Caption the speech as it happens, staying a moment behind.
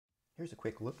Here's a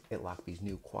quick look at Lochby's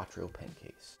new Quattro pen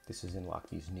case. This is in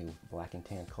Lochby's new black and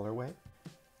tan colorway.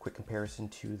 Quick comparison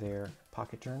to their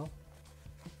pocket journal.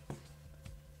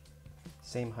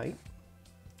 Same height,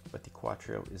 but the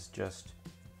Quattro is just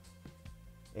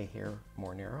a hair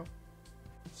more narrow.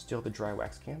 Still the dry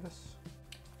wax canvas.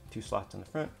 2 slots on the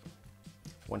front,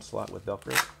 1 slot with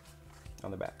Velcro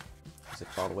on the back.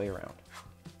 Zips all the way around.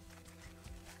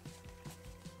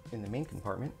 In the main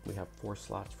compartment, we have 4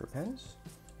 slots for pens,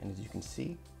 and as you can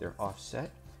see, they're offset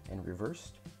and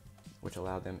reversed, which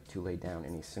allow them to lay down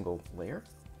in a single layer.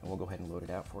 And we'll go ahead and load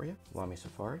it out for you. Lamy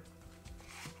Safari,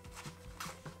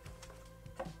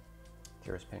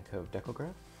 Terrace Pen Co.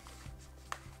 Decograph,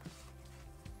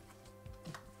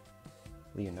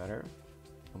 Leonardo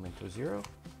Momento Zero,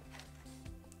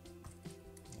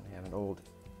 and we have an old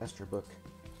Esther Book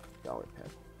dollar pen.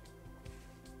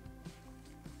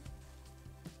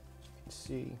 As you can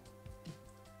see,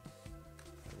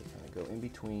 they kind of go in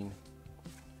between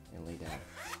and lay down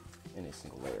in a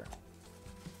single layer.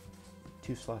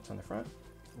 2 slots on the front,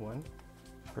 1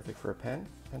 perfect for a pen,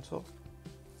 pencil.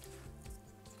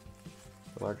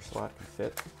 The larger slot can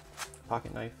fit a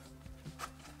pocket knife,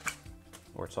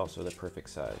 or it's also the perfect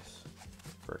size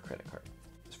for a credit card.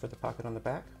 As for the pocket on the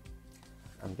back,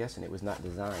 I'm guessing it was not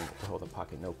designed to hold a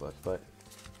pocket notebook, but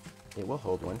it will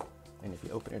hold one, and if you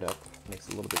open it up, it makes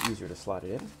it a little bit easier to slot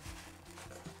it in.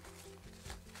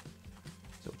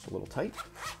 So it's a little tight,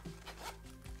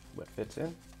 but fits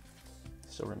in.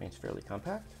 Still remains fairly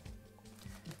compact.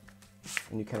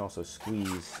 And you can also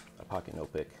squeeze a pocket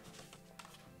notebook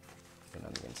in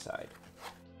on the inside.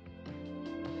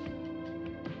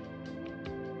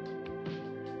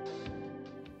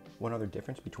 One other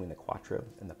difference between the Quattro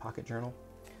and the pocket journal.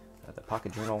 The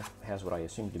pocket journal has what I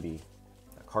assume to be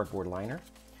a cardboard liner,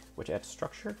 which adds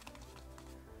structure.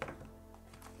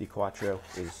 The Quattro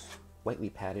is lightly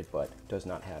padded but does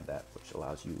not have that, which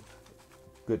allows you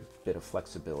a good bit of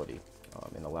flexibility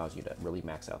and allows you to really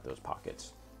max out those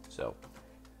pockets. So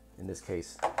in this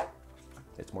case,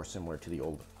 it's more similar to the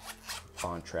old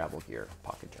On Travel Gear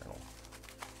pocket journal.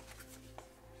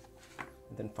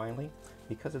 And then finally,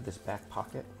 because of this back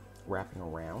pocket wrapping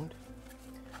around,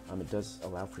 it does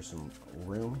allow for some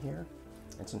room here,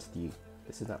 and since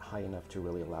this is not high enough to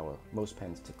really allow most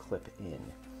pens to clip in,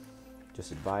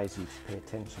 just advise you to pay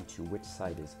attention to which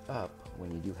side is up when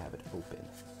you do have it open.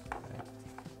 Okay?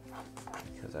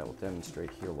 Because I will demonstrate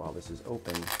here while this is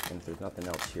open, and if there's nothing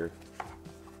else here,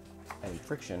 any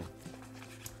friction,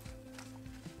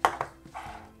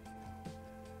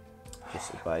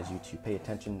 just advise you to pay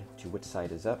attention to which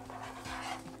side is up,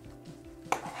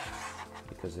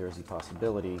 because there is the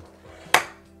possibility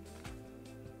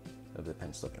of the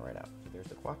pen slipping right out. So there's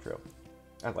the Quattro.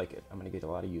 I like it. I'm going to get a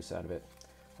lot of use out of it.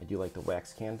 I do like the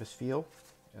wax canvas feel.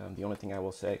 The only thing I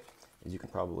will say, as you can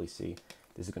probably see,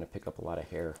 this is going to pick up a lot of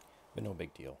hair, but no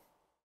big deal.